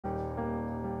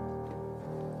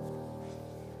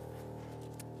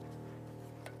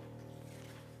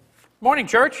Morning,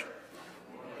 church.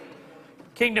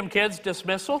 Kingdom Kids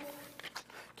dismissal.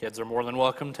 Kids are more than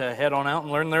welcome to head on out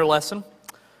and learn their lesson.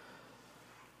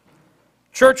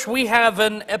 Church, we have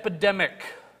an epidemic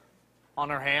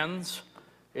on our hands.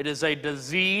 It is a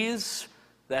disease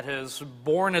that has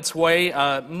borne its way,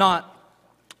 not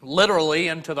literally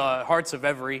into the hearts of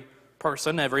every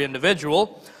person, every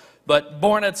individual, but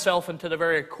borne itself into the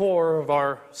very core of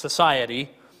our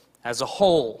society as a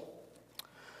whole.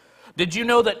 Did you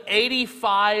know that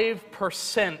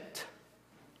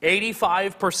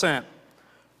 85%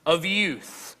 of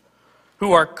youth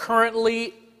who are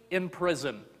currently in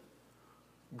prison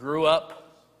grew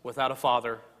up without a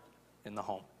father in the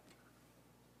home?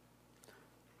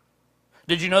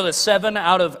 Did you know that 7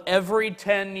 out of every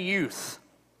 10 youth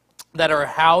that are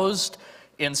housed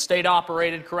in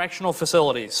state-operated correctional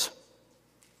facilities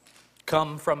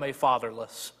come from a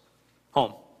fatherless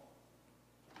home?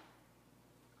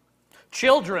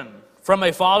 Children from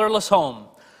a fatherless home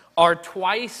are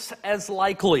twice as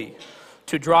likely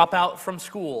to drop out from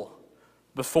school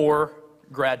before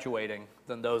graduating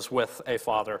than those with a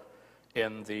father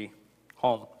in the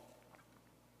home.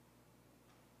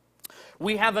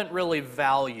 We haven't really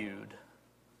valued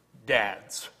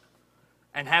dads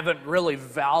and haven't really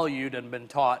valued and been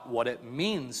taught what it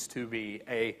means to be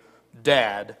a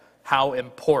dad, how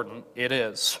important it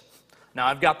is. Now,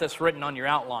 I've got this written on your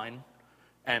outline,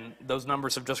 and those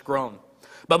numbers have just grown.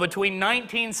 But between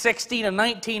 1960 and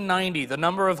 1990, the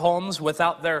number of homes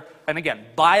without their, and again,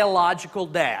 biological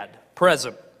dad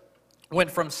present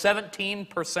went from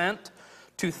 17%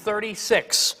 to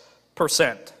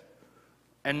 36%.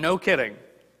 And no kidding,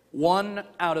 1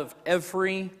 out of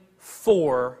every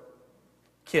 4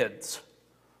 kids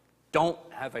don't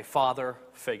have a father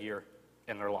figure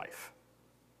in their life.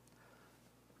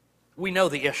 We know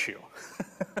the issue,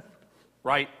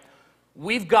 right?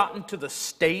 We've gotten to the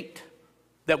state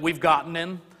that we've gotten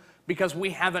in because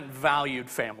we haven't valued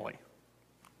family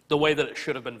the way that it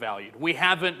should have been valued. We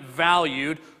haven't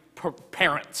valued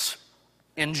parents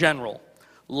in general,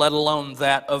 let alone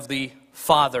that of the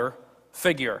father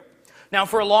figure. Now,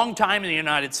 for a long time in the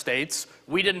United States,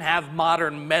 we didn't have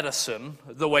modern medicine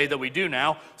the way that we do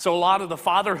now, so a lot of the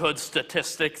fatherhood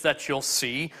statistics that you'll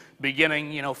see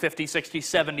beginning, 50, 60,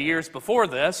 70 years before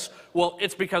this, well,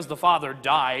 it's because the father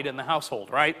died in the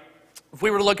household, right? If we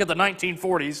were to look at the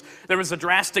 1940s, there was a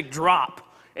drastic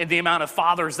drop in the amount of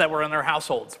fathers that were in their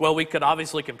households. Well, we could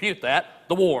obviously compute that.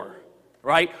 The war,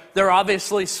 right? There are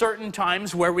obviously certain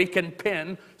times where we can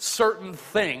pin certain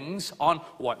things on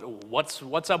what's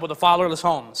up with the fatherless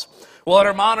homes. Well, in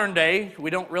our modern day,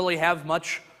 we don't really have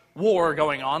much war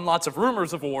going on, lots of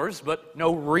rumors of wars, but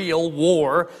no real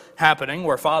war happening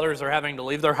where fathers are having to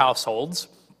leave their households.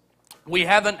 We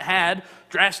haven't had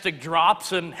drastic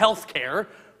drops in health care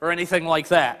or anything like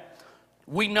that.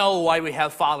 We know why we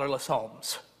have fatherless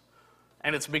homes,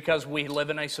 and it's because we live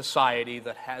in a society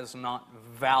that has not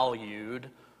valued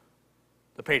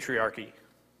the patriarchy.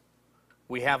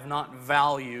 We have not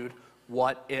valued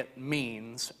what it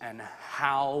means and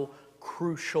how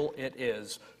crucial it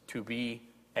is to be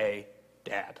a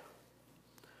dad.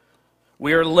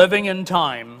 We are living in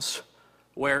times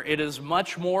where it is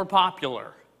much more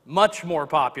popular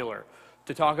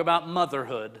to talk about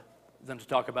motherhood than to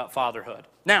talk about fatherhood.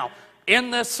 Now,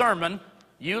 in this sermon,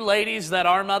 you ladies that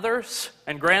are mothers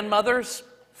and grandmothers,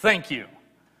 thank you.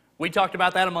 We talked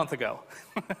about that a month ago.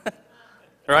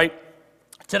 Right?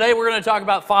 Today we're going to talk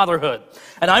about fatherhood.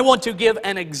 And I want to give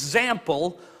an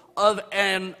example of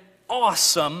an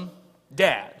awesome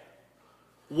dad.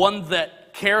 One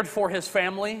that cared for his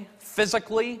family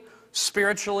physically,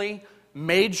 spiritually,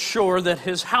 made sure that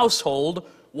his household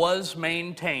was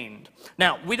maintained.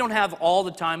 Now, we don't have all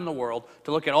the time in the world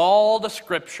to look at all the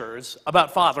scriptures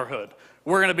about fatherhood.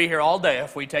 We're going to be here all day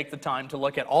if we take the time to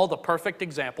look at all the perfect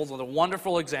examples, or the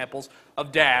wonderful examples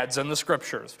of dads in the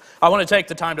scriptures. I want to take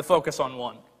the time to focus on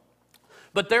one.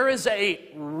 But there is a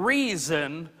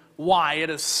reason why it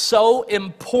is so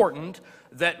important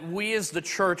that we as the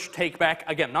church take back,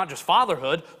 again, not just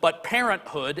fatherhood, but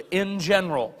parenthood in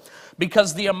general.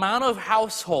 Because the amount of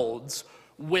households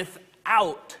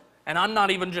without, and I'm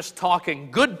not even just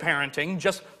talking good parenting,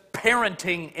 just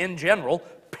parenting in general,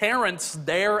 parents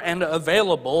there and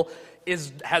available,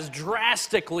 has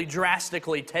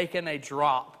drastically taken a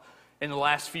drop in the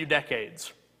last few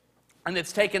decades. And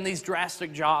it's taken these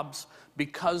drastic jobs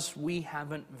because we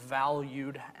haven't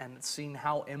valued and seen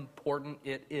how important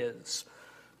it is.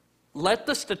 Let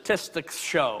the statistics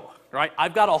show, right?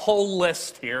 I've got a whole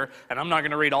list here, and I'm not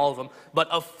going to read all of them, but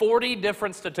of 40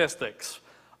 different statistics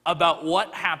about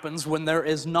what happens when there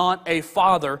is not a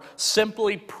father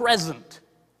simply present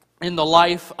in the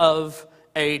life of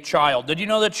a child. Did you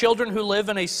know that children who live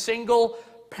in a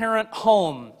single-parent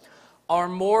home are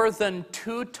more than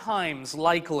 2 times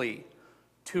likely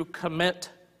to commit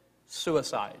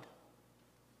suicide?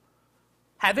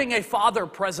 Having a father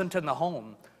present in the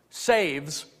home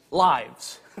saves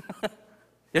lives.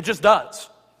 It just does.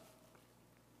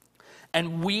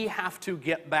 And we have to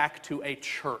get back to a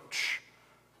church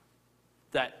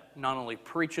that not only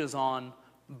preaches on,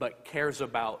 but cares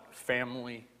about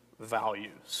family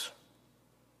values.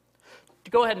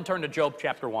 Go ahead and turn to Job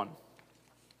chapter 1.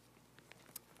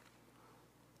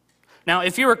 Now,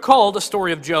 if you recall the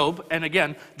story of Job, and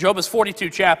again, Job is 42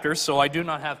 chapters, so I do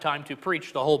not have time to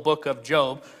preach the whole book of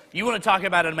Job. You want to talk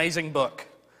about an amazing book.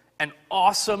 An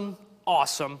awesome,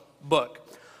 awesome book.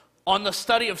 On the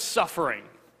study of suffering.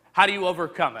 How do you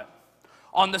overcome it?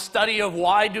 On the study of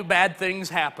why do bad things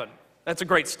happen. That's a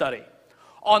great study.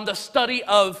 On the study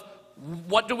of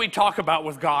what do we talk about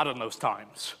with God in those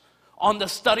times. On the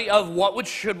study of what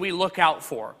should we look out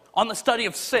for. On the study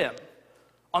of sin.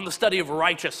 On the study of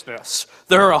righteousness.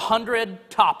 There are 100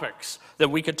 topics that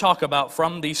we could talk about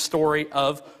from the story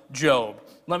of Job.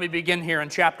 Let me begin here in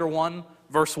chapter 1,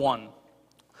 verse 1.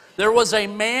 There was a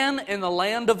man in the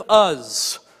land of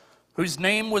Uz, whose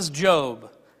name was Job,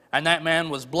 and that man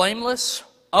was blameless,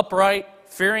 upright,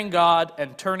 fearing God,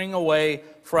 and turning away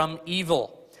from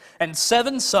evil. And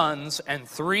 7 sons and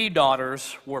 3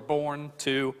 daughters were born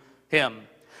to him.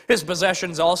 His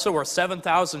possessions also were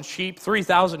 7,000 sheep,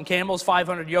 3,000 camels,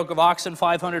 500 yoke of oxen,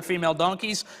 500 female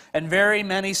donkeys, and very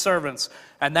many servants.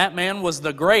 And that man was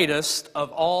the greatest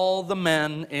of all the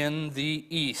men in the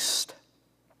east.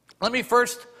 Let me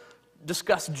first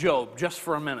discuss Job just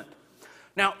for a minute.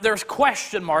 Now, there's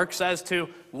question marks as to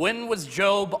when was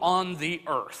Job on the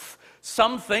earth.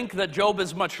 Some think that Job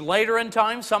is much later in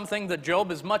time. Some think that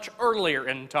Job is much earlier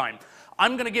in time.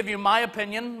 I'm going to give you my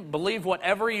opinion. Believe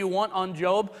whatever you want on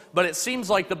Job, but it seems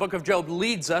like the book of Job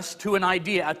leads us to an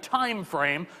idea, a time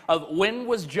frame of when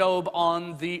was Job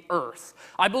on the earth.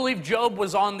 I believe Job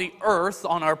was on the earth,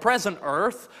 on our present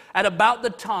earth, at about the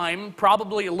time,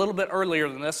 probably a little bit earlier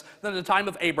than this, than the time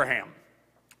of Abraham.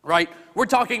 Right? We're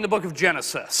talking the book of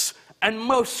Genesis. And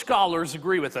most scholars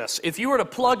agree with this. If you were to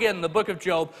plug in the book of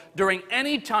Job during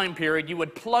any time period, you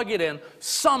would plug it in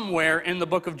somewhere in the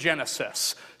book of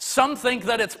Genesis. Some think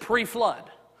that it's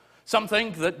pre-flood. Some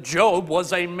think that Job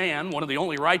was a man, one of the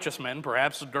only righteous men,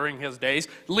 perhaps, during his days,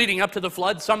 leading up to the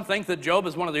flood. Some think that Job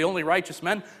is one of the only righteous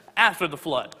men after the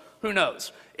flood. Who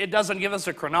knows? It doesn't give us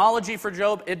a chronology for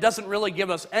Job. It doesn't really give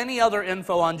us any other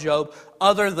info on Job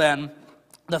other than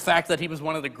the fact that he was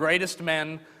one of the greatest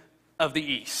men of the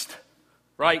East.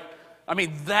 Right? I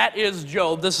mean, that is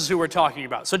Job. This is who we're talking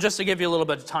about. So just to give you a little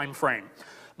bit of time frame.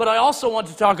 But I also want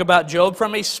to talk about Job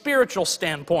from a spiritual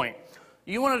standpoint.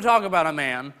 You want to talk about a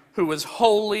man who was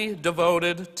wholly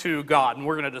devoted to God. And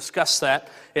we're going to discuss that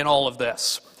in all of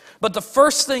this. But the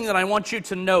first thing that I want you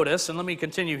to notice, and let me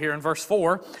continue here in verse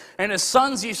 4, and his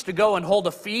sons used to go and hold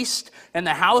a feast in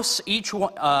the house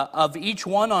of each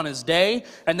one on his day,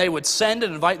 and they would send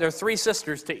and invite their 3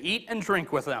 sisters to eat and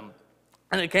drink with them.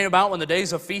 And it came about when the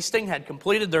days of feasting had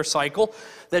completed their cycle,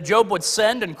 that Job would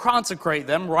send and consecrate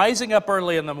them, rising up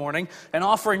early in the morning and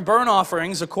offering burnt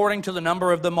offerings according to the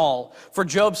number of them all. For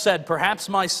Job said, "Perhaps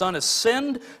my son has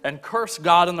sinned and cursed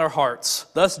God in their hearts."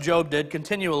 Thus Job did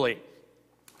continually.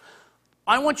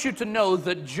 I want you to know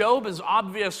that Job is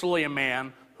obviously a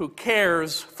man who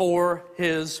cares for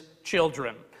his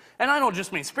children. And I don't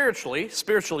just mean spiritually.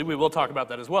 Spiritually, we will talk about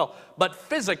that as well. But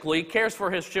physically, cares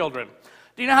for his children.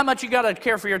 Do you know how much you got to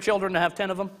care for your children to have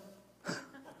 10 of them?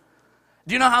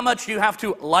 Do you know how much you have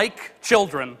to like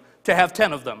children to have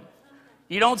 10 of them?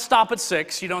 You don't stop at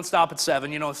 6, you don't stop at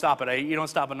 7, you don't stop at 8, you don't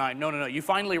stop at 9. No. You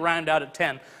finally round out at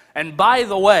 10. And by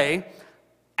the way,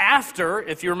 after,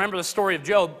 if you remember the story of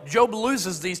Job, Job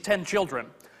loses these 10 children.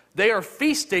 They are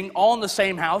feasting all in the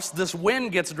same house. This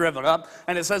wind gets driven up,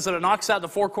 and it says that it knocks out the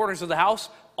 4 corners of the house.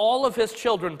 All of his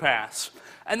children pass.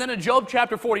 And then in Job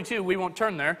chapter 42, we won't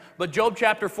turn there, but Job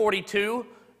chapter 42,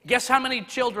 guess how many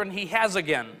children he has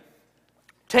again?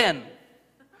 10.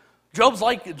 Job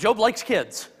likes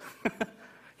kids.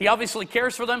 He obviously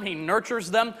cares for them. He nurtures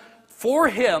them. For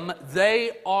him,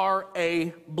 they are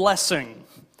a blessing.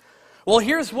 Well,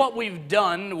 here's what we've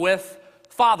done with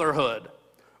fatherhood.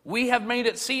 We have made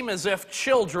it seem as if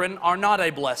children are not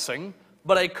a blessing,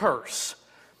 but a curse.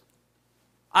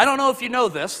 I don't know if you know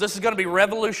this. This is going to be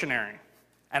revolutionary.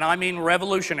 And I mean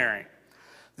revolutionary.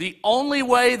 The only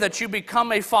way that you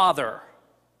become a father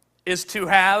is to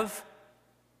have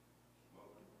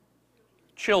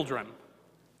children.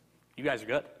 You guys are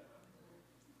good.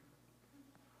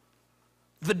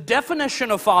 The definition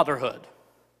of fatherhood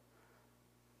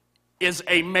is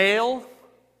a male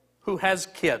who has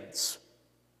kids.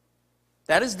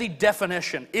 That is the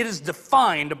definition. It is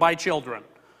defined by children.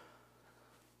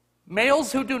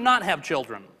 Males who do not have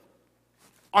children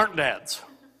aren't dads.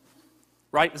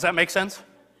 Right? Does that make sense?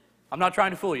 I'm not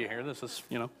trying to fool you here. This is,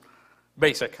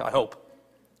 basic, I hope.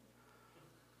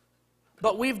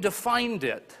 But we've defined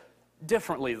it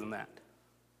differently than that.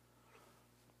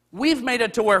 We've made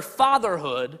it to where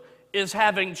fatherhood is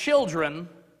having children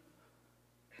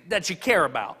that you care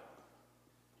about.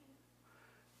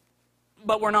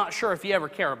 But we're not sure if you ever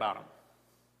care about them.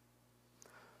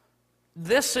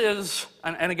 This is,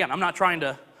 and again, I'm not trying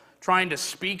to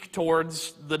speak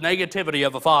towards the negativity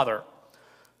of a father,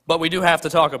 but we do have to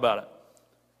talk about it.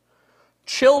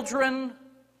 Children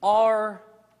are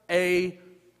a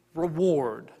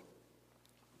reward,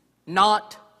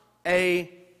 not a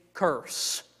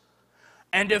curse.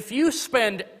 And if you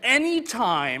spend any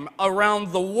time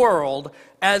around the world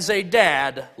as a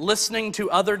dad listening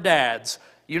to other dads,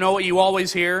 you know what you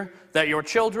always hear? That your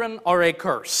children are a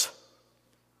curse.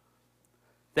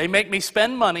 They make me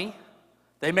spend money.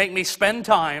 They make me spend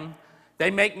time.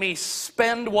 They make me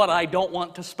spend what I don't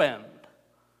want to spend.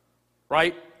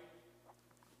 Right?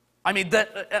 I mean,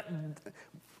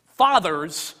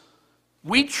 fathers,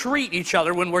 we treat each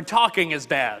other when we're talking as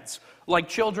dads like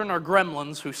children are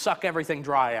gremlins who suck everything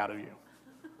dry out of you.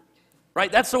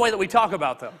 Right? That's the way that we talk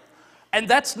about them. And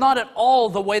that's not at all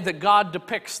the way that God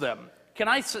depicts them.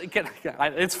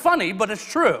 It's funny, but it's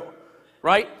true.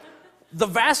 Right? The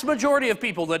vast majority of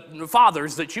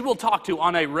fathers that you will talk to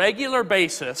on a regular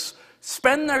basis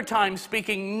spend their time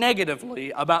speaking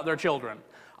negatively about their children.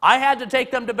 I had to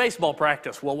take them to baseball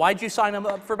practice. Well, why'd you sign them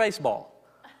up for baseball?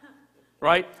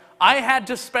 Right? I had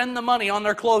to spend the money on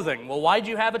their clothing. Well, why'd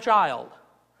you have a child?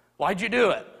 Why'd you do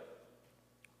it?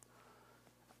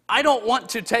 I don't want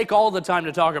to take all the time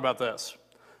to talk about this,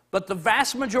 but the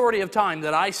vast majority of time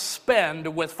that I spend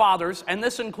with fathers, and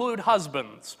this includes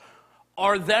husbands,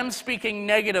 are them speaking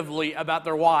negatively about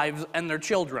their wives and their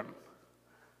children.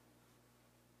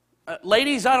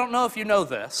 Ladies, I don't know if you know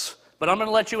this, but I'm going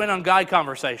to let you in on guy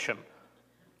conversation.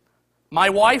 My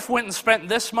wife went and spent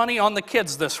this money on the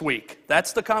kids this week.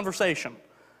 That's the conversation.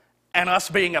 And us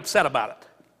being upset about it.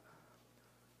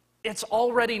 It's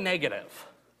already negative.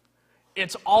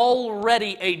 It's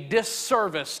already a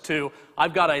disservice to,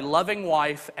 I've got a loving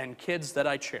wife and kids that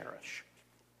I cherish.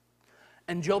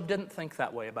 And Job didn't think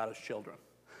that way about his children.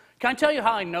 Can I tell you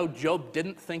how I know Job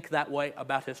didn't think that way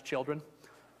about his children?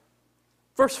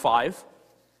 Verse 5.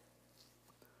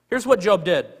 Here's what Job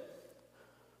did.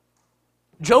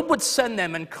 Job would send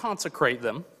them and consecrate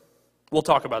them. We'll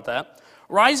talk about that.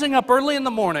 Rising up early in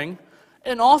the morning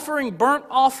and offering burnt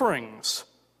offerings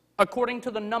according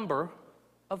to the number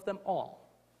of them all.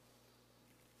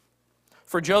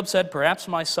 For Job said, perhaps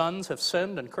my sons have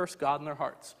sinned and cursed God in their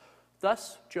hearts.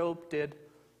 Thus Job did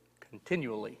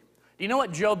continually. Do you know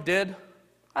what Job did?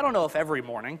 I don't know if every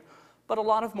morning, but a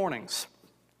lot of mornings.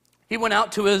 He went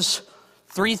out to his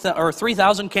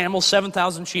 3,000 camels,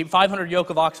 7,000 sheep, 500 yoke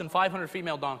of oxen, 500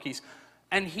 female donkeys,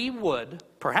 and he would,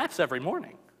 perhaps every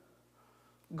morning,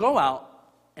 go out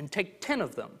and take 10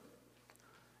 of them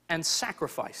and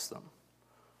sacrifice them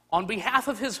on behalf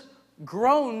of his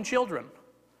grown children.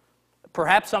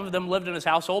 Perhaps some of them lived in his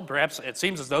household. Perhaps it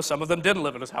seems as though some of them didn't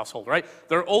live in his household, right?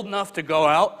 They're old enough to go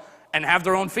out and have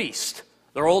their own feast.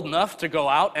 They're old enough to go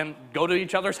out and go to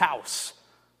each other's house,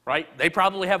 right? They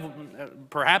probably have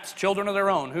perhaps children of their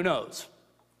own. Who knows,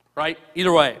 right?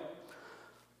 Either way.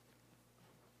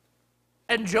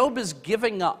 And Job is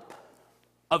giving up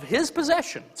of his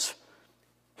possessions,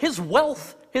 his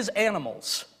wealth, his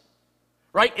animals.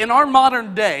 Right? In our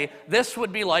modern day, this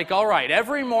would be like, all right,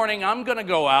 every morning I'm going to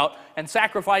go out and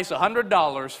sacrifice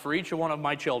 $100 for each one of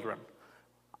my children.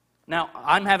 Now,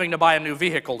 I'm having to buy a new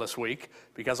vehicle this week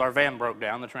because our van broke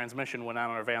down. The transmission went out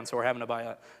on our van, so we're having to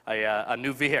buy a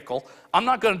new vehicle. I'm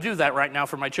not going to do that right now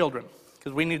for my children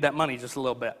because we need that money just a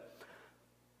little bit.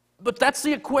 But that's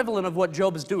the equivalent of what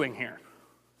Job is doing here.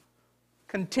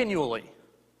 Continually.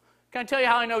 Can I tell you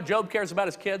how I know Job cares about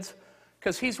his kids?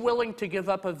 Because he's willing to give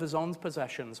up of his own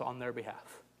possessions on their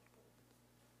behalf.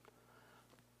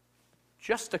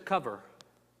 Just to cover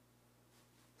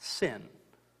sin.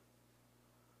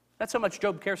 That's how much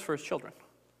Job cares for his children.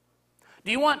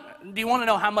 Do you want to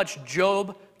know how much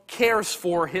Job cares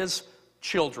for his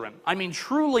children? I mean,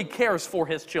 truly cares for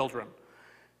his children.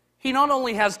 He not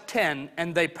only has 10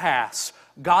 and they pass,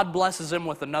 God blesses him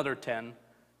with another 10,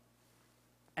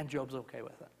 and Job's okay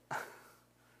with it.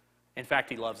 In fact,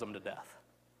 he loves them to death.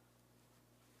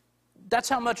 That's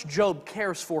how much Job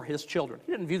cares for his children.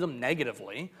 He didn't view them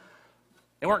negatively.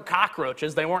 They weren't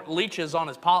cockroaches. They weren't leeches on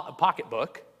his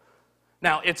pocketbook.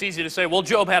 Now, it's easy to say, well,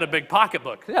 Job had a big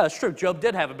pocketbook. Yeah, that's true. Job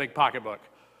did have a big pocketbook.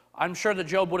 I'm sure that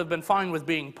Job would have been fine with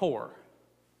being poor.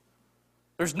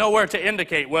 There's nowhere to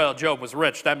indicate, well, Job was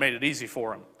rich. That made it easy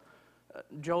for him.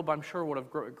 Job, I'm sure, would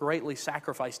have greatly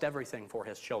sacrificed everything for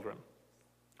his children.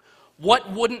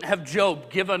 What wouldn't have Job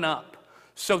given up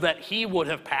so that he would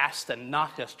have passed and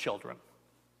not his children?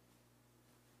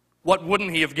 What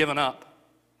wouldn't he have given up?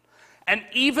 And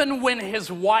even when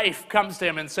his wife comes to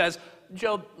him and says,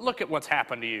 Job, look at what's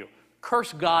happened to you.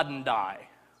 Curse God and die.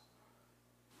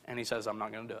 And he says, I'm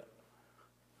not going to do it.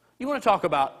 You want to talk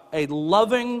about a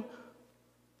loving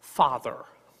father.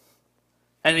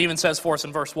 And it even says for us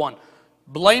in verse 1,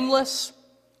 blameless,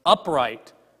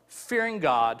 upright, fearing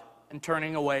God, and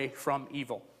turning away from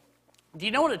evil. Do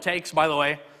you know what it takes, by the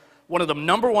way? One of the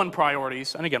number one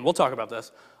priorities, and again, we'll talk about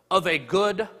this, of a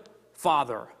good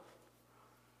father.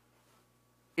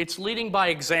 It's leading by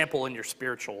example in your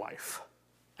spiritual life.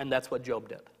 And that's what Job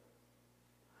did.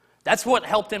 That's what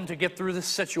helped him to get through this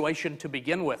situation to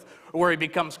begin with, where he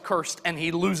becomes cursed and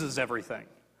he loses everything.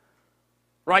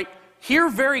 Right? Here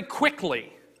very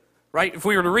quickly, right, if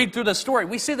we were to read through this story,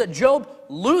 we see that Job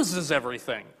loses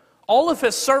everything. All of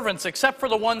his servants, except for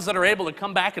the ones that are able to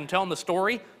come back and tell him the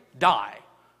story, die.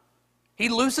 He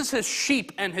loses his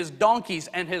sheep and his donkeys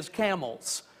and his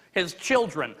camels, his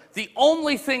children. The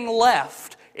only thing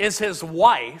left is his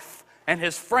wife and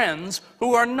his friends,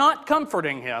 who are not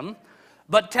comforting him,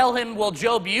 but tell him, well,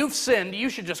 Job, you've sinned. You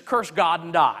should just curse God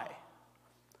and die.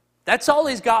 That's all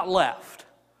he's got left.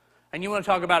 And you want to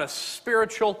talk about a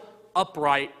spiritual,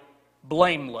 upright,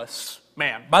 blameless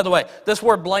man. By the way, this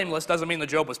word blameless doesn't mean that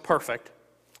Job was perfect.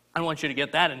 I don't want you to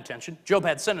get that intention. Job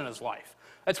had sin in his life.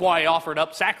 That's why he offered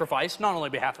up sacrifice, not only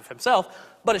on behalf of himself,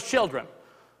 but his children.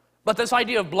 But this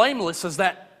idea of blameless is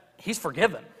that he's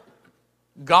forgiven.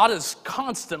 God is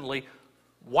constantly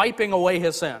wiping away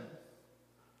his sin.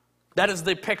 That is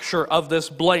the picture of this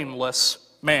blameless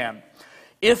man.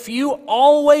 If you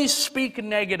always speak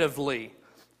negatively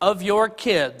of your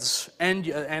kids and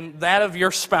that of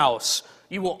your spouse,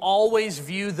 you will always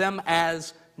view them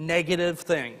as negative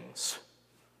things.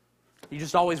 You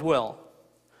just always will.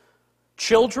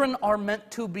 Children are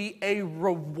meant to be a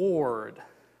reward.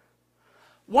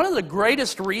 One of the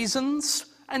greatest reasons,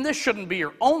 and this shouldn't be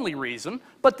your only reason,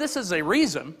 but this is a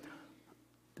reason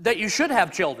that you should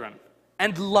have children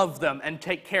and love them and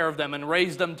take care of them and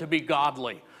raise them to be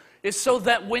godly, is so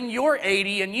that when you're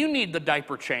 80 and you need the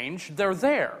diaper change, they're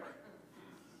there.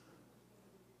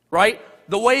 Right?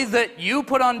 The way that you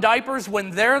put on diapers when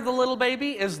they're the little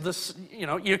baby is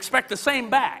you expect the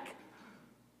same back.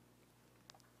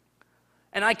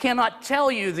 And I cannot tell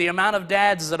you the amount of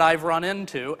dads that I've run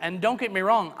into, and don't get me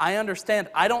wrong, I understand,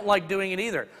 I don't like doing it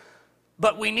either.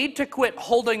 But we need to quit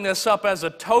holding this up as a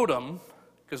totem,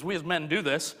 because we as men do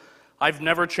this. I've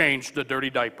never changed a dirty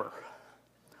diaper.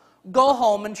 Go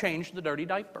home and change the dirty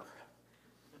diaper.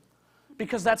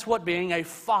 Because that's what being a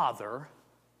father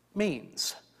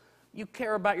means. You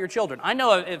care about your children. I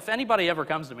know if anybody ever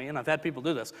comes to me, and I've had people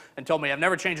do this, and told me I've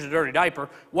never changed a dirty diaper,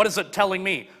 what is it telling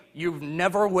me? You're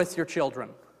never with your children.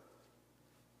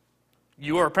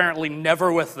 You are apparently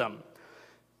never with them.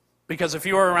 Because if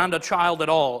you are around a child at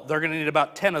all, they're going to need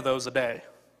about 10 of those a day,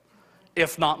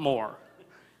 if not more.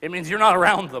 It means you're not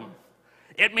around them.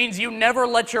 It means you never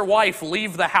let your wife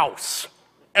leave the house,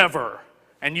 ever,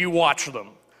 and you watch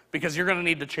them, because you're going to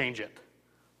need to change it.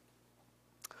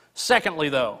 Secondly,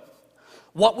 though,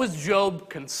 what was Job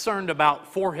concerned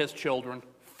about for his children?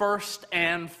 First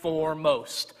and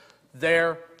foremost,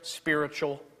 their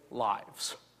spiritual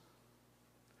lives.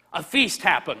 A feast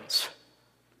happens,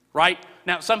 right?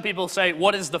 Now, some people say,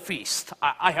 what is the feast?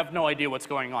 I have no idea what's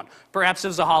going on. Perhaps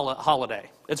it's a holiday.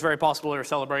 It's very possible they're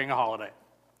celebrating a holiday,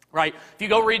 right? If you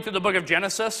go read through the book of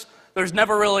Genesis, there's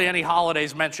never really any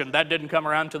holidays mentioned. That didn't come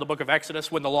around to the book of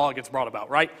Exodus when the law gets brought about,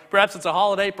 right? Perhaps it's a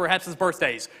holiday, perhaps it's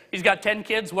birthdays. He's got 10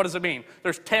 kids, what does it mean?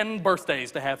 There's 10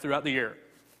 birthdays to have throughout the year.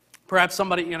 Perhaps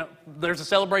somebody, there's a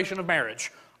celebration of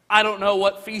marriage. I don't know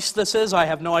what feast this is. I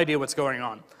have no idea what's going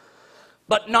on.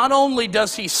 But not only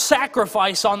does he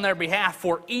sacrifice on their behalf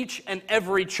for each and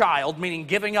every child, meaning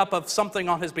giving up of something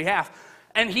on his behalf,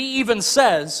 and he even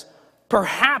says,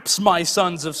 perhaps my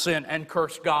sons have sinned and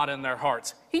cursed God in their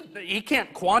hearts. He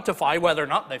can't quantify whether or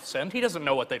not they've sinned. He doesn't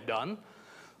know what they've done.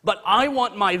 But I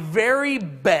want my very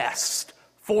best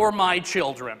for my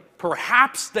children.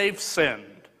 Perhaps they've sinned.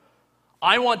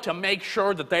 I want to make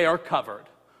sure that they are covered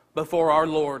before our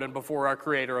Lord and before our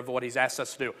Creator of what He's asked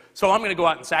us to do. So I'm going to go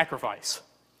out and sacrifice.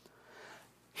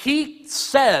 He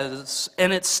says,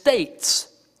 and it states,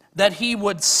 that he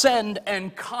would send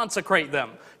and consecrate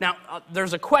them. Now,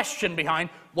 there's a question behind,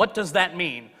 what does that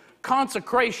mean?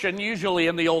 Consecration, usually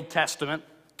in the Old Testament,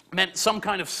 meant some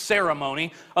kind of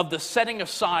ceremony of the setting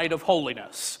aside of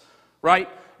holiness, right?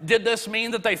 Did this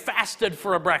mean that they fasted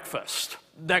for a breakfast?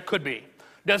 That could be.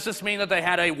 Does this mean that they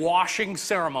had a washing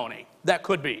ceremony? That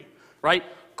could be, right?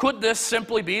 Could this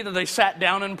simply be that they sat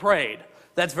down and prayed?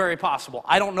 That's very possible.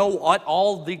 I don't know what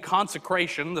all the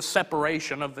consecration, the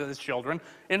separation of his children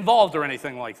involved or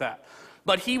anything like that.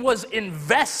 But he was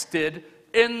invested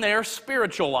in their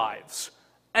spiritual lives.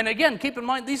 And again, keep in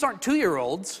mind, these aren't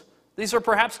 2-year-olds. These are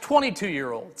perhaps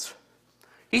 22-year-olds.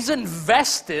 He's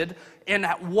invested in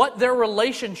what their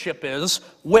relationship is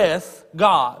with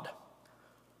God.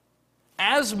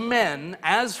 As men,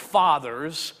 as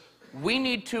fathers, we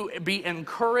need to be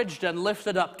encouraged and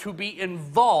lifted up to be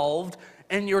involved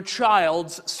in your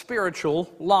child's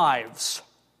spiritual lives.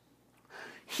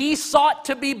 He sought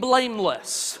to be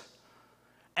blameless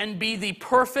and be the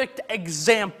perfect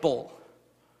example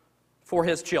for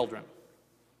his children.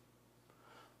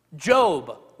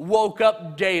 Job woke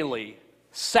up daily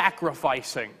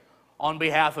sacrificing on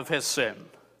behalf of his sin.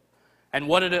 And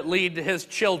what did it lead to his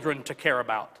children to care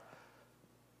about?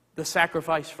 The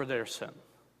sacrifice for their sin,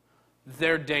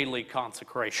 their daily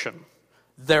consecration,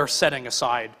 their setting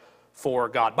aside for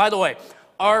God. By the way,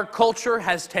 our culture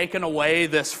has taken away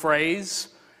this phrase,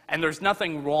 and there's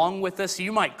nothing wrong with this.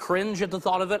 You might cringe at the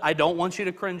thought of it. I don't want you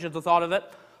to cringe at the thought of it.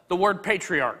 The word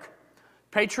patriarch.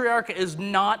 Patriarch is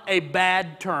not a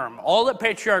bad term. All that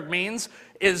patriarch means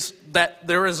is that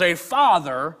there is a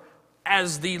father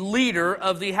as the leader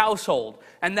of the household.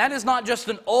 And that is not just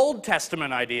an Old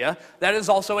Testament idea, that is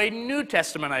also a New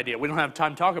Testament idea. We don't have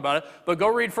time to talk about it, but go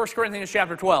read 1 Corinthians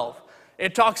chapter 12.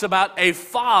 It talks about a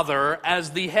father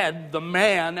as the head, the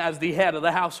man as the head of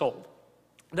the household.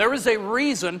 There is a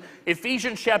reason,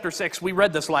 Ephesians chapter 6, we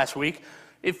read this last week,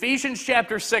 Ephesians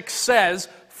chapter 6 says,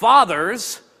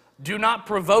 fathers, do not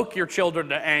provoke your children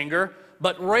to anger,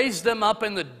 but raise them up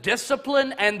in the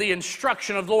discipline and the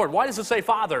instruction of the Lord. Why does it say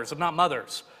fathers and not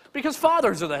mothers? Because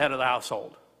fathers are the head of the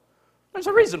household. There's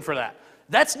a reason for that.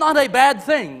 That's not a bad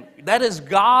thing. That is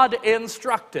God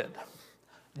instructed.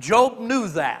 Job knew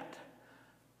that,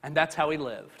 and that's how he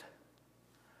lived.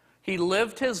 He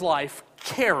lived his life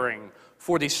caring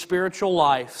for the spiritual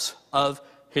lives of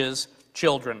his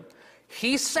children.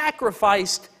 He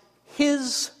sacrificed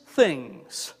his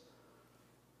things,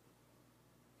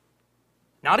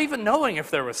 not even knowing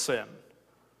if there was sin,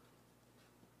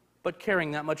 but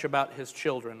caring that much about his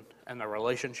children and their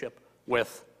relationship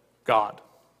with God.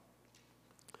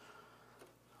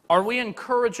 Are we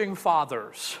encouraging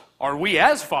fathers? Are we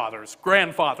as fathers,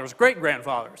 grandfathers,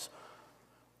 great-grandfathers?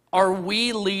 Are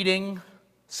we leading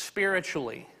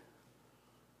spiritually?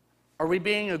 Are we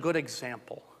being a good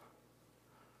example?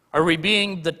 Are we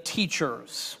being the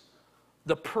teachers,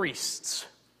 the priests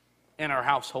in our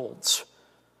households?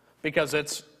 Because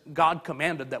it's God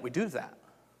commanded that we do that.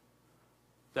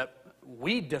 That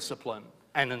we discipline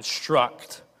and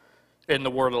instruct in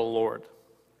the word of the Lord.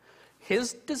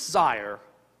 His desire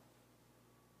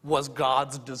was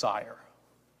God's desire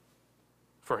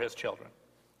for his children.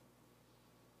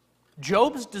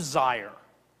 Job's desire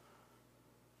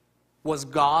was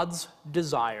God's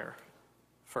desire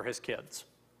for his kids.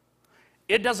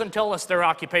 It doesn't tell us their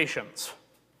occupations.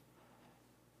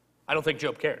 I don't think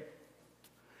Job cared.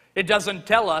 It doesn't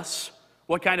tell us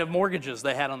what kind of mortgages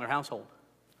they had on their household.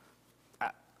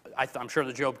 I'm sure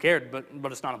that Job cared,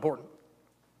 but it's not important.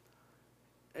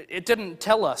 It didn't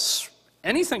tell us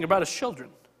anything about his children.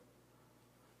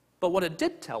 But what it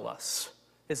did tell us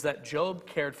is that Job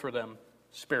cared for them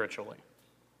spiritually.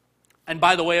 And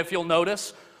by the way, if you'll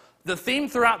notice, the theme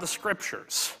throughout the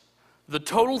Scriptures, the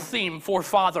total theme for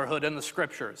fatherhood in the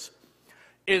Scriptures,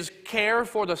 is care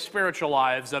for the spiritual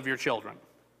lives of your children.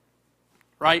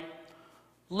 Right?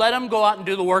 Let them go out and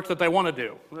do the work that they want to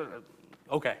do.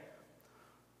 Okay.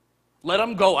 Let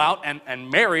them go out and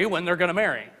marry when they're going to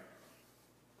marry.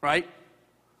 Right?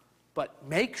 But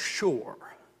make sure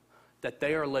that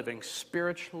they are living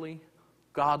spiritually,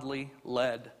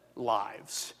 godly-led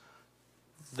lives.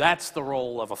 That's the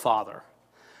role of a father.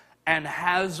 And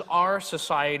has our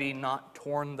society not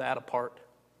torn that apart?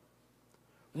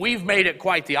 We've made it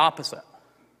quite the opposite.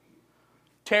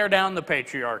 Tear down the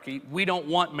patriarchy. We don't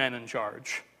want men in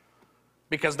charge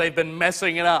because they've been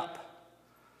messing it up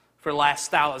for the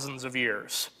last thousands of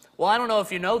years. Well, I don't know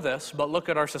if you know this, but look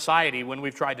at our society when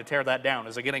we've tried to tear that down.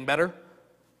 Is it getting better?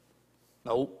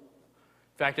 No.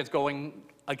 In fact, it's going,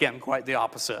 again, quite the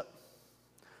opposite.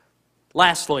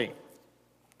 Lastly,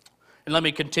 And let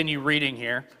me continue reading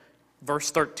here.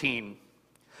 Verse 13.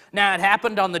 Now it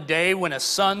happened on the day when his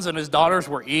sons and his daughters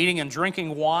were eating and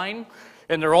drinking wine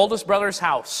in their oldest brother's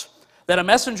house, that a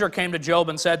messenger came to Job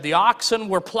and said, the oxen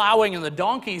were plowing and the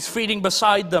donkeys feeding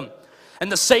beside them,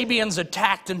 and the Sabeans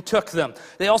attacked and took them.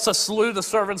 They also slew the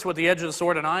servants with the edge of the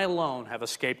sword, and I alone have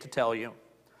escaped to tell you.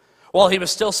 While he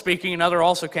was still speaking, another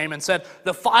also came and said,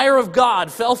 the fire of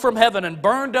God fell from heaven and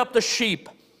burned up the sheep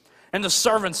and the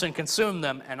servants and consumed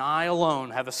them, and I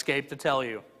alone have escaped to tell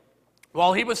you.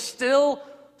 While he was still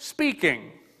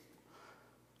speaking,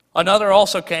 another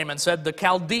also came and said, the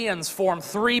Chaldeans formed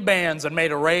 3 bands and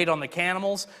made a raid on the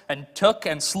camels and took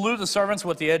and slew the servants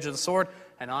with the edge of the sword,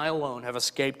 and I alone have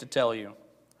escaped to tell you.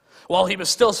 While he was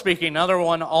still speaking, another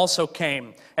one also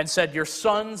came and said, your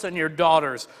sons and your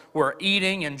daughters were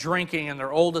eating and drinking in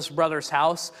their oldest brother's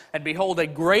house, and behold, a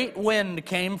great wind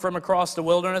came from across the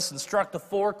wilderness and struck the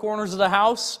 4 corners of the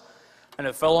house, and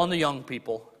it fell on the young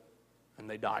people, and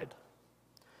they died.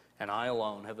 And I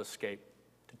alone have escaped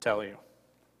to tell you.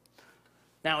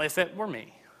 Now, if it were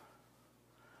me,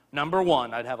 number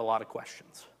one, I'd have a lot of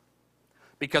questions.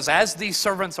 Because as these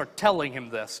servants are telling him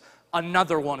this,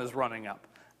 another one is running up,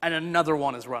 and another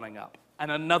one is running up, and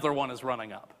another one is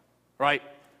running up, right?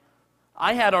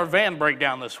 I had our van break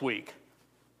down this week.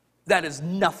 That is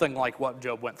nothing like what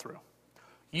Job went through.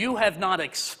 You have not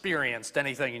experienced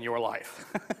anything in your life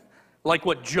like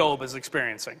what Job is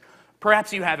experiencing.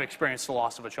 Perhaps you have experienced the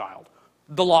loss of a child,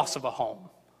 the loss of a home,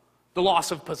 the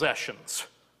loss of possessions.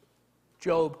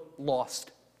 Job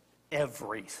lost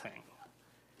everything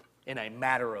in a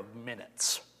matter of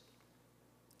minutes.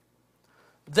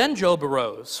 Then Job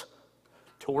arose,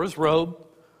 tore his robe,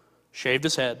 shaved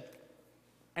his head,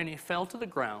 and he fell to the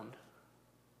ground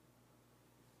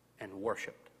and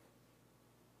worshiped.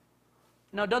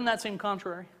 Now, doesn't that seem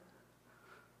contrary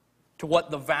to what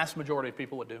the vast majority of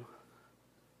people would do?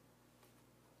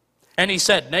 And he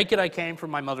said, naked I came from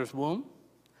my mother's womb,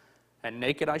 and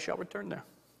naked I shall return there.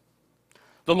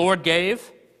 The Lord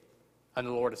gave, and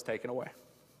the Lord has taken away.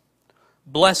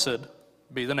 Blessed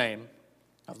be the name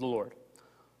of the Lord.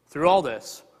 Through all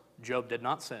this, Job did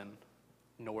not sin,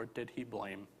 nor did he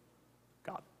blame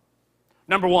God.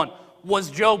 Number one, was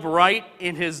Job right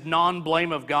in his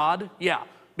non-blame of God? Yeah,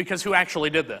 because who actually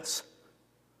did this?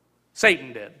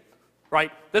 Satan did,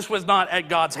 right? This was not at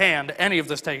God's hand, any of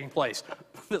this taking place.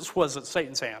 This was at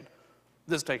Satan's hand,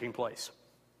 this taking place.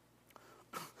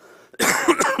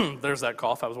 There's that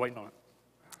cough, I was waiting on it.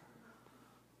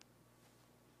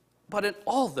 But in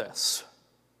all this,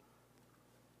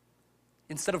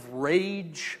 instead of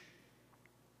rage,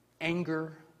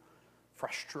 anger,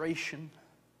 frustration,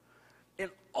 in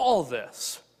all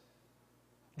this,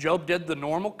 Job did the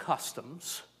normal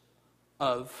customs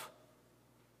of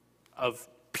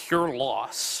pure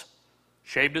loss.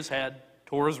 Shaved his head,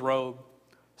 tore his robe,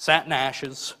 sat in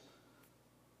ashes.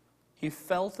 He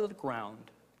fell to the ground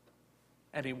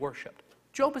and he worshiped.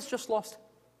 Job has just lost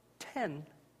 10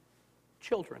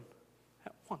 children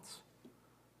at once.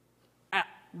 At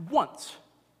once.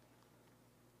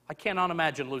 I cannot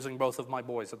imagine losing both of my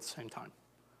boys at the same time,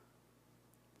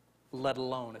 let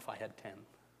alone if I had 10.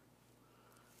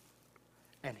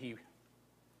 And he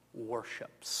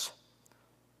worships.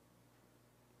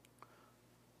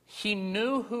 He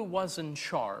knew who was in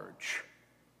charge,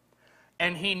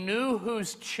 and he knew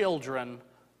whose children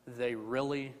they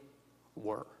really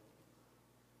were.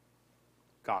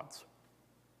 God's.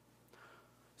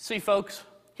 See, folks,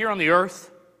 here on the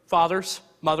earth, fathers,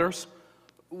 mothers,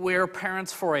 we're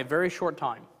parents for a very short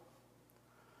time.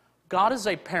 God is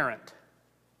a parent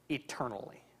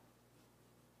eternally,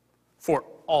 for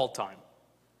all time.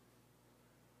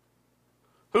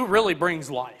 Who really brings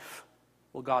life?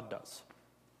 Well, God does.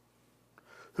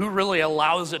 Who really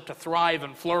allows it to thrive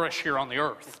and flourish here on the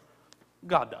earth?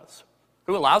 God does.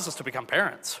 Who allows us to become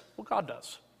parents? Well, God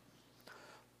does.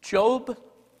 Job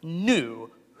knew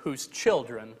whose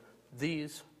children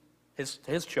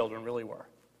his children really were.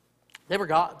 They were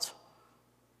God's.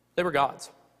 They were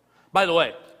God's. By the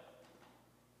way,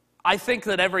 I think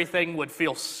that everything would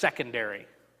feel secondary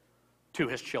to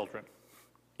his children.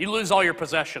 You lose all your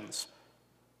possessions.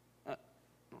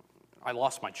 I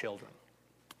lost my children.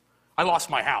 I lost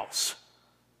my house.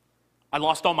 I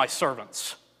lost all my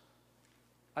servants.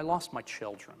 I lost my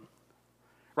children.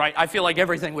 Right? I feel like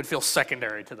everything would feel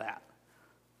secondary to that.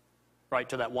 Right?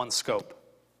 To that one scope.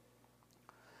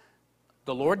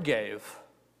 The Lord gave,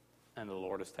 and the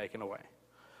Lord has taken away.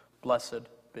 Blessed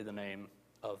be the name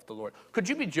of the Lord. Could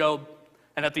you be Job,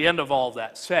 and at the end of all of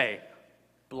that, say,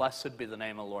 blessed be the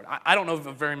name of the Lord? I don't know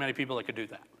of very many people that could do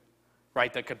that,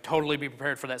 right? That could totally be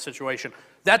prepared for that situation.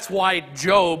 That's why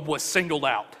Job was singled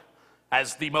out.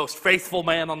 as the most faithful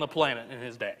man on the planet in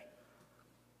his day.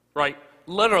 Right?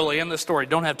 Literally in this story,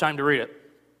 don't have time to read it.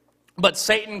 But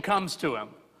Satan comes to him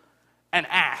and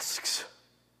asks,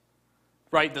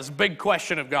 right, this big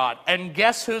question of God. And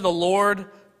guess who the Lord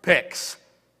picks?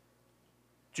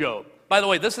 Job. By the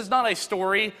way, this is not a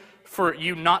story for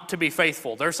you not to be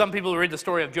faithful. There are some people who read the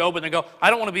story of Job and they go, I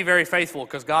don't want to be very faithful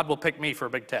because God will pick me for a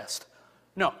big test.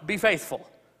 No, be faithful.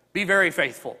 Be very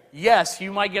faithful. Yes,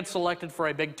 you might get selected for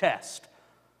a big test.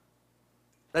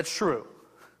 That's true.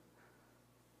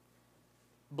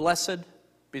 Blessed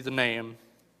be the name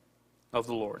of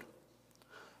the Lord.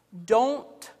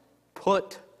 Don't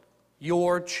put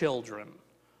your children,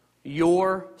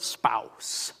 your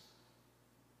spouse,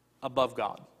 above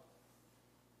God.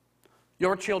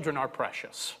 Your children are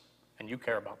precious, and you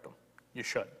care about them. You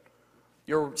should.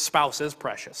 Your spouse is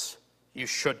precious. You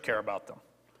should care about them.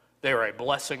 They are a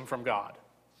blessing from God,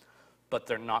 but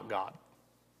they're not God.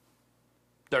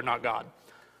 They're not God.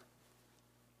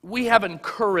 We have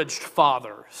encouraged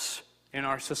fathers in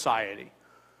our society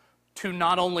to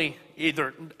not only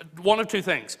either, one of two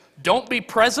things, don't be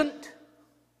present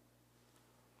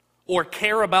or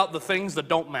care about the things that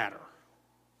don't matter.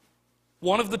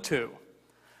 One of the two.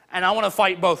 And I want to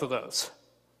fight both of those.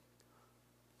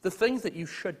 The things that you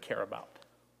should care about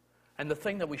and the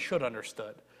thing that we should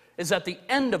understood is at the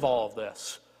end of all of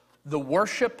this, the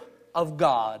worship of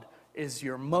God is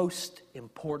your most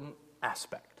important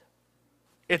aspect.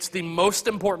 It's the most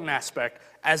important aspect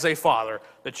as a father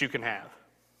that you can have.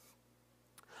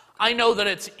 I know that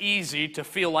it's easy to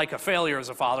feel like a failure as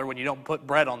a father when you don't put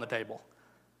bread on the table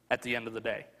at the end of the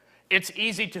day. It's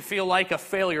easy to feel like a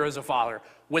failure as a father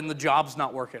when the job's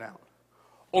not working out,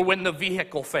 or when the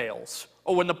vehicle fails,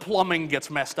 or when the plumbing gets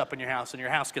messed up in your house and your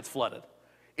house gets flooded.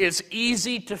 It's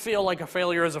easy to feel like a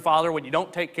failure as a father when you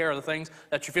don't take care of the things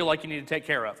that you feel like you need to take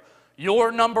care of.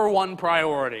 Your number one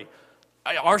priority,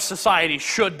 our society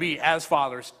should be, as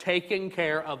fathers, taking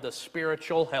care of the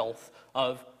spiritual health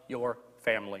of your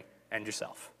family and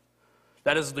yourself.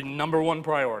 That is the number one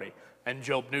priority, and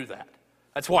Job knew that.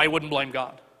 That's why he wouldn't blame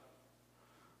God.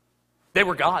 They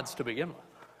were God's to begin with.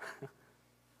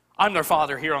 I'm their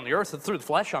father here on the earth, and through the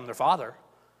flesh I'm their father.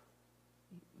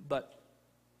 But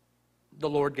the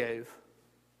Lord gave,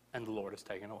 and the Lord has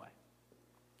taken away.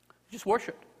 He just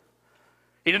worshiped.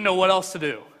 He didn't know what else to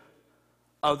do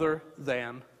other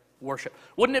than worship.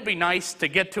 Wouldn't it be nice to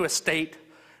get to a state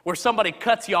where somebody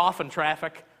cuts you off in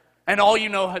traffic, and all you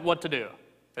know what to do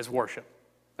is worship?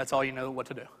 That's all you know what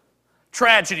to do.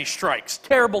 Tragedy strikes.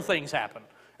 Terrible things happen.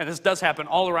 And this does happen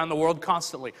all around the world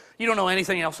constantly. You don't know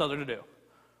anything else other to do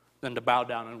than to bow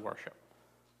down and worship.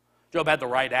 Job had the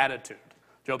right attitude.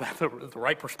 Job had the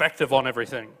right perspective on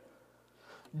everything.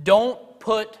 Don't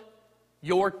put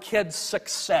your kids'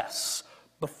 success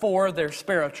before their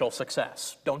spiritual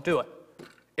success. Don't do it.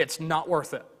 It's not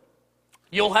worth it.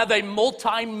 You'll have a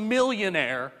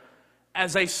multi-millionaire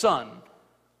as a son,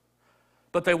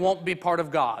 but they won't be part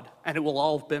of God, and it will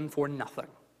all have been for nothing.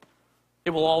 It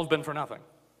will all have been for nothing.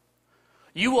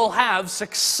 You will have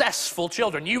successful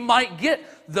children. You might get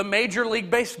the Major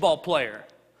League Baseball player,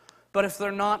 but if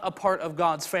they're not a part of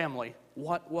God's family,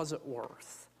 what was it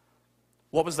worth?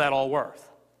 What was that all worth?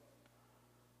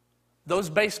 Those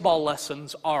baseball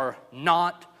lessons are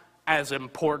not as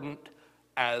important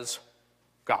as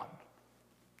God.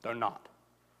 They're not.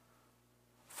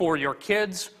 For your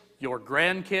kids, your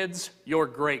grandkids, your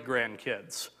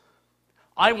great-grandkids,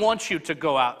 I want you to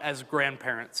go out as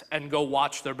grandparents and go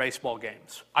watch their baseball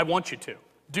games. I want you to.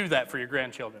 Do that for your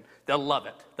grandchildren. They'll love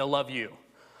it. They'll love you.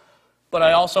 But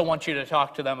I also want you to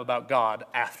talk to them about God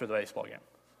after the baseball game.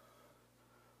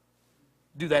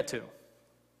 Do that too.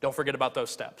 Don't forget about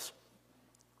those steps.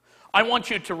 I want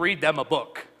you to read them a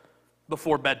book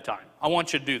before bedtime. I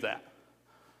want you to do that.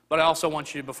 But I also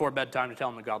want you before bedtime to tell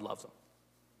them that God loves them.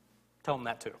 Tell them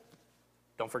that too.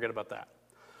 Don't forget about that.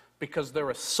 Because there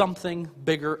is something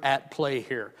bigger at play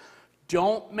here.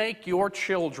 Don't make your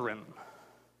children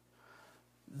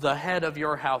the head of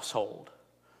your household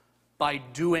by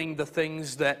doing the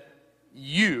things that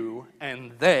you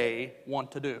and they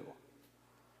want to do.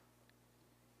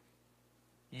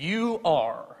 You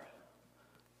are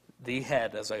the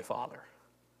head as a father,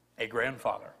 a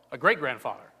grandfather, a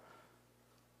great-grandfather,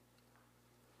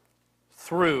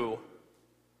 through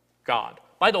God.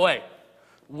 By the way,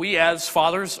 we as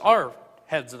fathers are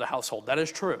heads of the household. That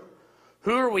is true.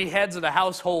 Who are we heads of the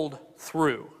household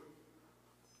through?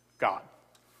 God.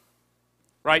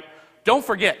 Right? Don't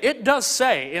forget, it does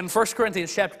say in 1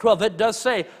 Corinthians chapter 12, it does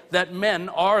say that men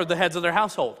are the heads of their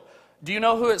household. Do you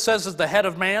know who it says is the head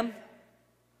of man?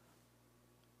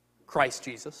 Christ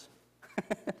Jesus.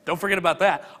 Don't forget about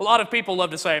that. A lot of people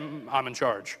love to say, I'm in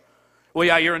charge. Well,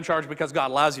 yeah, you're in charge because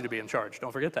God allows you to be in charge.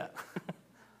 Don't forget that.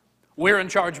 We're in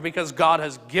charge because God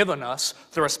has given us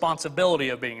the responsibility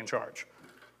of being in charge.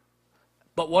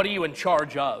 But what are you in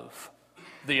charge of?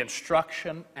 The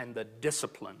instruction and the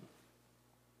discipline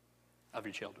of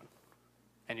your children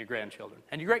and your grandchildren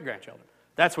and your great-grandchildren.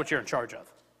 That's what you're in charge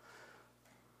of.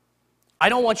 I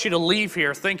don't want you to leave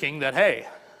here thinking that, hey,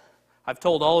 I've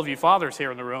told all of you fathers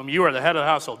here in the room, you are the head of the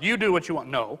household. You do what you want.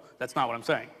 No, that's not what I'm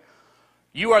saying.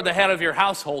 You are the head of your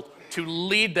household to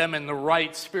lead them in the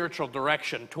right spiritual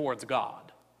direction towards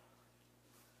God.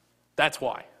 That's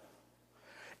why.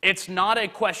 It's not a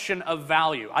question of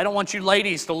value. I don't want you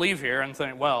ladies to leave here and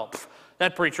think, well,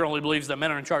 that preacher only believes that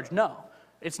men are in charge. No,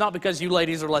 it's not because you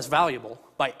ladies are less valuable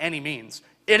by any means.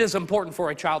 It is important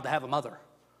for a child to have a mother.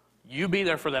 You be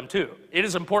there for them too. It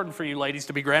is important for you ladies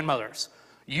to be grandmothers.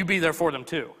 You be there for them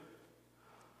too.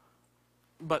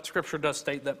 But Scripture does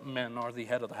state that men are the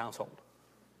head of the household.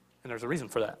 And there's a reason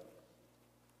for that.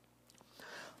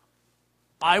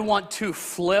 I want to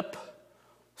flip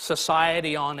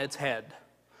society on its head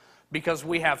because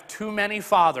we have too many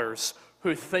fathers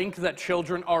who think that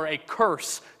children are a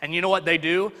curse. And you know what they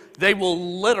do? They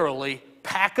will literally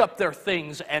pack up their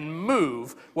things and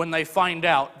move when they find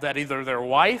out that either their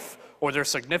wife or their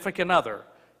significant other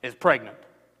is pregnant.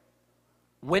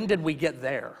 When did we get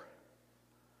there?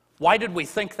 Why did we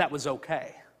think that was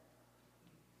okay?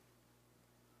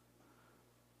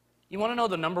 You want to know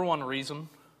the number one reason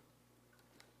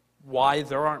why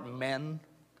there aren't men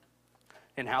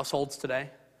in households today?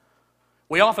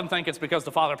 We often think it's because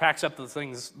the father packs up the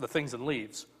things and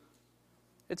leaves.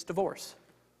 It's divorce.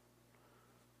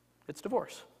 It's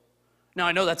divorce. Now,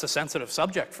 I know that's a sensitive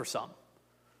subject for some.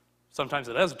 Sometimes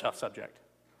it is a tough subject.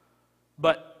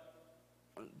 But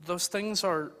those things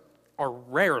are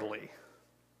rarely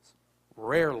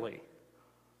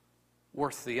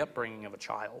worth the upbringing of a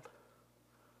child.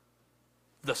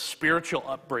 The spiritual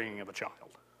upbringing of a child.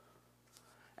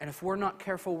 And if we're not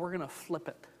careful, we're going to flip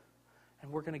it.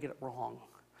 And we're going to get it wrong,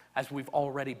 as we've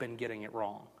already been getting it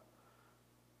wrong.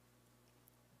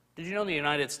 Did you know in the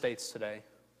United States today,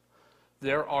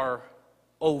 there are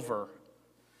over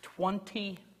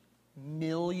 20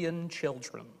 million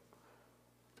children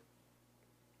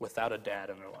without a dad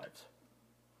in their lives?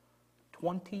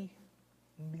 20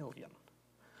 million.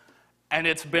 And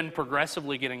it's been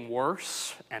progressively getting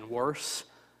worse and worse,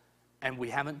 and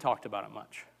we haven't talked about it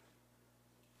much.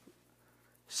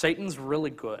 Satan's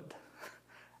really good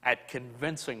at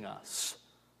convincing us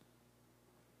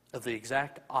of the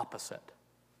exact opposite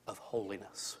of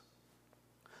holiness.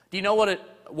 Do you know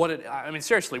I mean,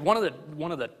 seriously, one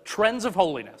of the trends of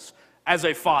holiness as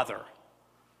a father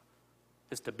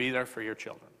is to be there for your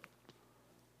children.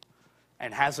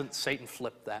 And hasn't Satan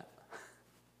flipped that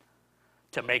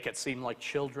to make it seem like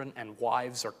children and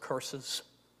wives are curses?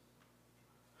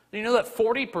 Do you know that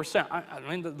 40%, I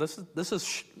mean, this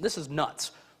is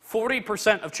nuts.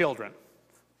 40% of children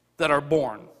that are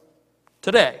born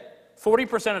today,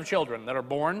 40% of children that are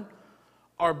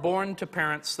born to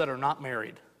parents that are not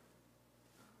married.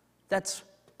 That's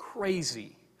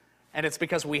crazy. And it's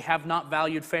because we have not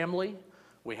valued family,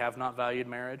 we have not valued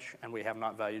marriage, and we have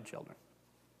not valued children.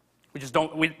 We just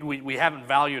don't, we haven't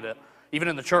valued it. Even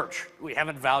in the church, we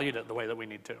haven't valued it the way that we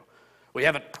need to. We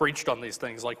haven't preached on these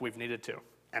things like we've needed to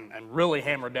and really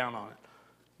hammered down on it.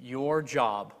 Your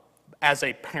job as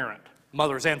a parent,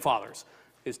 mothers and fathers,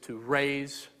 is to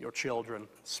raise your children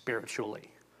spiritually.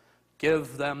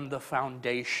 Give them the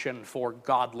foundation for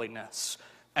godliness,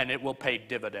 and it will pay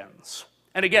dividends.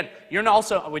 And again, you're not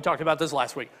also, we talked about this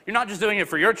last week, you're not just doing it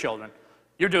for your children,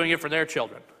 you're doing it for their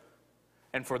children,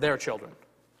 and for their children,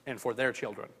 and for their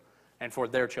children, and for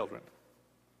their children.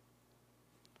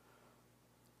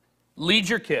 Lead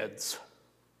your kids.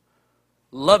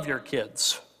 Love your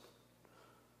kids.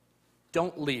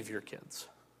 Don't leave your kids.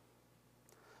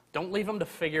 Don't leave them to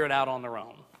figure it out on their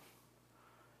own.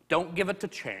 Don't give it to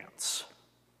chance.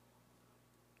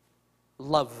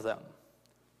 Love them.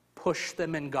 Push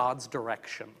them in God's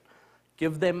direction.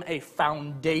 Give them a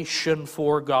foundation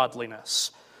for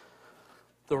godliness.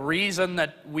 The reason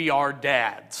that we are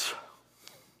dads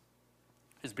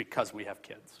is because we have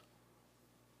kids.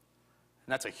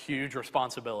 And that's a huge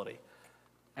responsibility.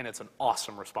 And it's an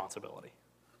awesome responsibility.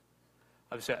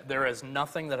 I've said, there is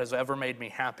nothing that has ever made me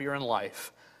happier in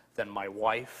life than my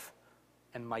wife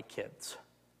and my kids.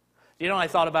 You know what I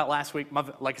thought about last week?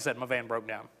 Like I said, my van broke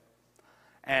down.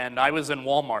 And I was in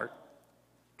Walmart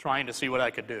trying to see what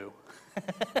I could do.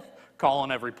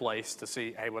 Calling every place to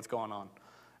see, hey, what's going on?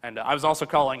 And I was also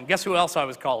calling, guess who else I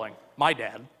was calling? My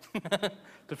dad,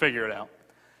 to figure it out.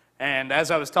 And as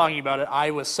I was talking about it,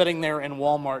 I was sitting there in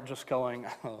Walmart just going,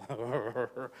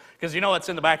 because you know what's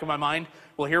in the back of my mind?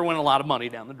 Well, here went a lot of money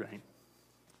down the drain.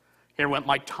 Here went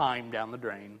my time down the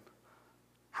drain.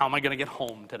 How am I going to get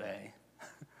home today?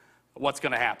 What's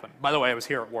going to happen? By the way, I was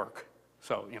here at work.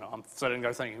 So, I'm sitting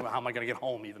there thinking, well, how am I going to get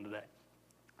home even today?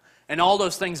 And all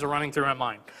those things are running through my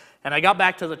mind. And I got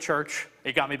back to the church.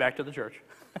 It got me back to the church.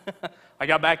 I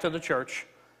got back to the church,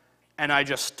 and I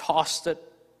just tossed it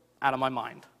out of my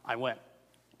mind. I went,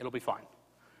 it'll be fine.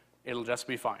 It'll just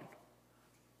be fine.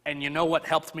 And you know what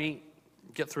helped me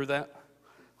get through that?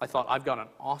 I thought, I've got an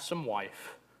awesome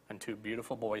wife and 2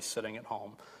 beautiful boys sitting at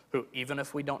home who, even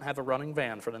if we don't have a running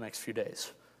van for the next few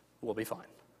days, will be fine.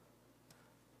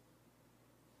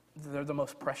 They're the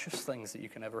most precious things that you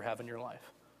can ever have in your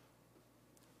life.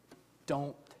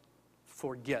 Don't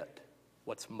forget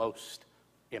what's most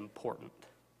important.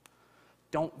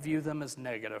 Don't view them as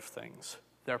negative things.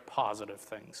 They're positive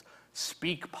things.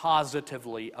 Speak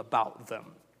positively about them,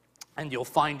 and you'll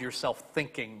find yourself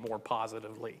thinking more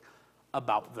positively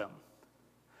about them.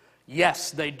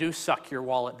 Yes, they do suck your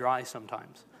wallet dry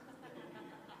sometimes.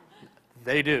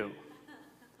 They do.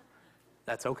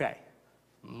 That's okay.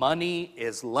 Money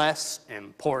is less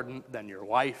important than your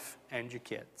wife and your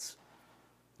kids.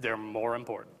 They're more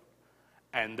important.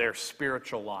 And their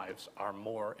spiritual lives are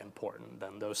more important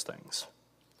than those things.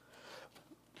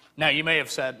 Now, you may have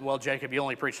said, well, Jacob, you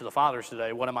only preach to the fathers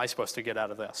today. What am I supposed to get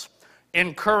out of this?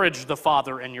 Encourage the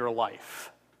father in your life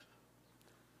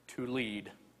to lead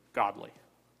godly.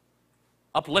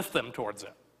 Uplift them towards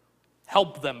it.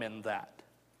 Help them in that.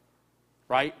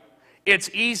 Right? It's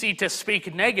easy to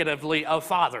speak negatively of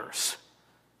fathers.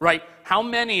 Right? How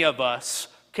many of us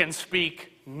can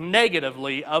speak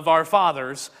negatively of our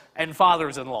fathers and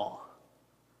fathers-in-law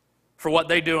for what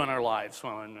they do in our lives?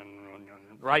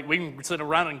 Right? We can sit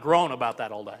around and groan about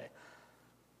that all day.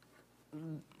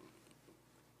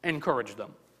 Encourage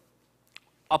them.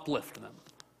 Uplift them.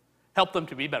 Help them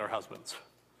to be better husbands,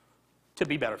 to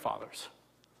be better fathers,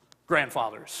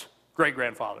 grandfathers,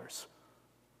 great-grandfathers.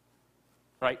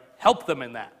 Right? Help them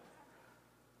in that.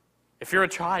 If you're a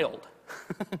child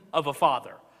of a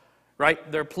father,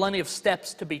 right, there are plenty of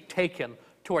steps to be taken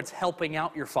towards helping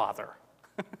out your father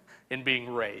in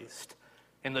being raised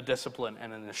in the discipline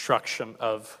and in the instruction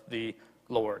of the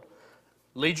Lord.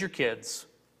 Lead your kids,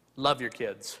 love your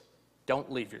kids,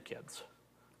 don't leave your kids,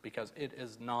 because it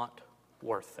is not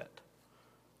worth it.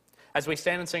 As we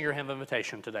stand and sing your hymn of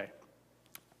invitation today,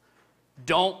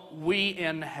 don't we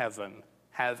in heaven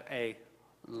have a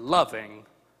loving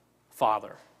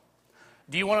Father?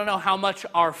 Do you want to know how much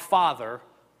our Father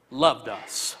loved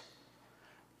us?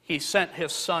 He sent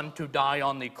His Son to die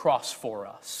on the cross for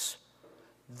us.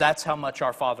 That's how much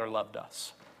our Father loved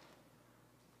us.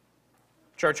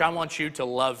 Church, I want you to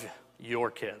love your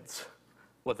kids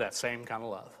with that same kind of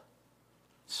love.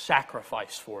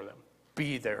 Sacrifice for them.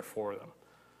 Be there for them.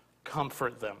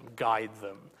 Comfort them. Guide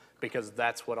them. Because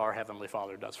that's what our Heavenly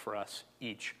Father does for us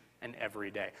each and every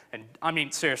day. And I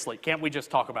mean, seriously, can't we just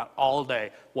talk about all day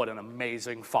what an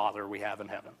amazing Father we have in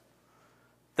heaven?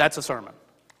 That's a sermon.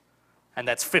 And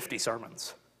that's 50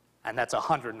 sermons. And that's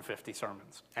 150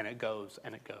 sermons. And it goes,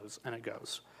 and it goes, and it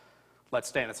goes. Let's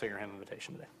stand and sing our hymn of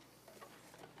invitation today.